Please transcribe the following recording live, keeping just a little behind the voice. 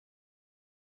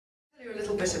A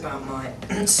little bit about my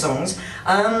songs.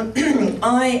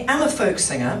 I am a folk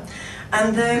singer,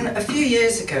 and then a few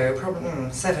years ago,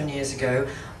 probably 7 years ago,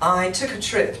 I took a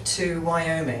trip to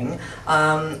Wyoming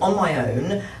on my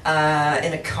own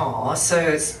in a car. So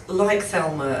it's like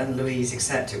Thelma and Louise,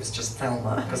 except it was just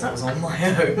Thelma because I was on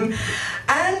my own.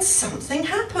 And something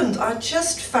happened. I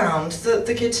just found that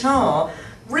the guitar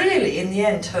really, in the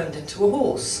end, turned into a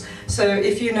horse. So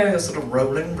if you know the sort of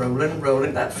rolling, rolling,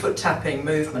 rolling, that foot tapping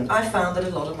movement, I found that a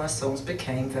lot of my songs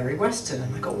became very Western,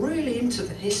 and I got really into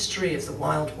the history of the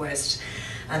Wild West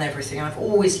and everything. I've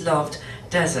always loved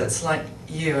deserts, like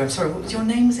you. I'm sorry, what was your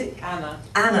name? Is it? Anna.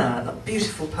 Anna, a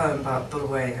beautiful poem about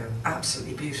Bulawayo,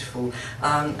 absolutely beautiful.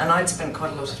 And I'd spent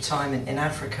quite a lot of time in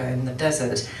Africa, in the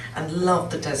desert, and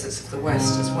loved the deserts of the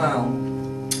West as well.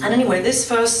 And anyway, this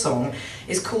first song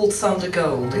is called Thunder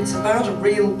Gold. It's about a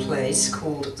real place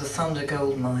called the Thunder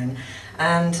Gold Mine.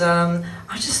 And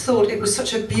I just thought it was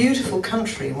such a beautiful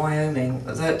country, Wyoming,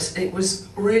 that it was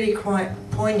really quite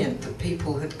poignant that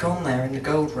people had gone there in the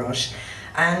gold rush.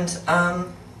 And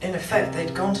in effect,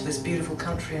 they'd gone to this beautiful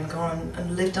country and gone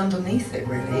and lived underneath it,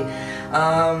 really.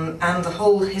 And the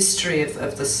whole history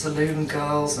of the saloon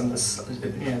girls and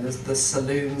the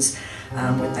saloons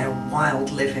with their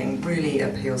wild living really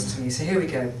appeals to me. So here we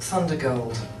go, Thunder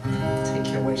Gold. Take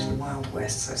you away to the Wild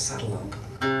West, so saddle up.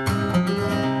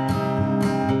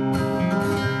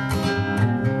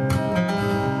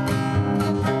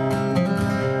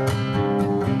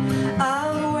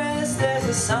 Out west there's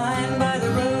a sign by the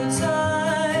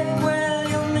roadside. Well,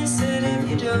 you'll miss it if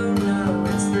you don't know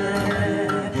it's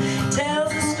there.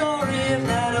 Tells the story of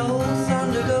that old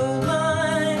Thunder Gold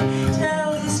mine.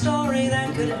 Tells the story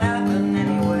that could happen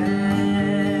anywhere.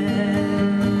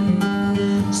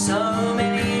 So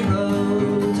many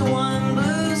roads, one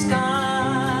blue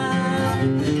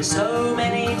sky. So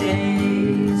many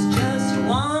days, just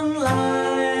one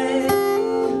life.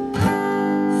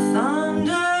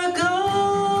 Thunder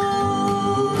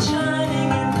gold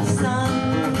shining in the sun.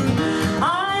 I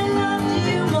loved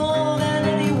you more than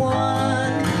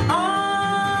anyone.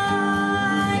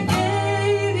 I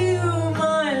gave you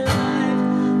my life.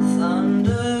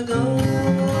 Thunder gold.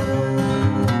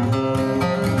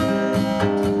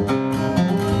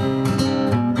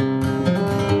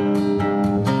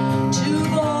 Two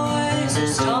boys who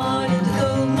started the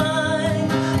gold mine.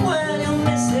 Well, you'll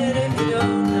miss it if you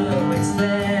don't know it's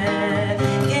there.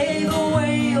 Gave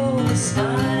away all the sky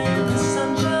and the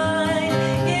sunshine.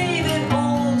 Gave it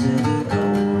all to the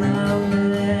gold out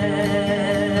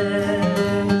there.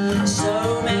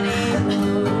 So many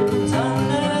roads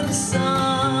under the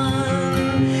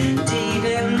sun. Deep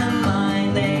in the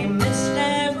mine they missed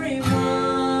everyone.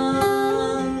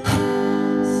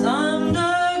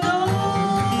 Thunder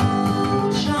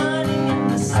gold shining in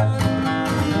the sun.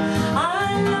 I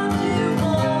loved you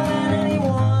more than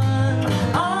anyone.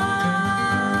 I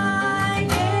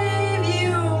gave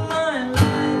you my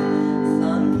life.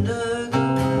 Thunder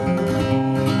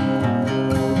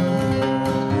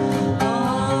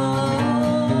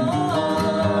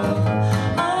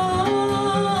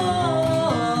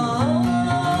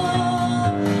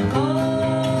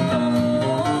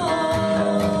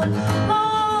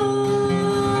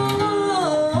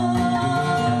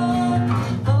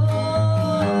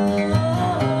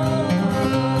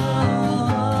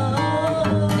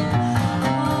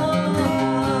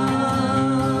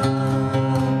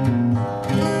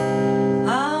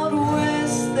Out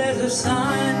west there's a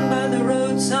sign by the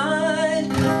roadside.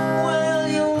 Well,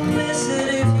 you'll miss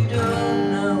it if you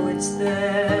don't know it's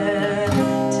there.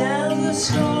 Tells the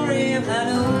story of that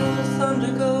old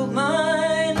Thunder Gold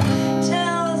mine.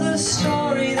 Tells a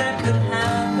story that could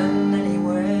happen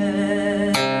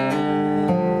anywhere.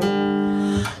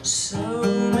 So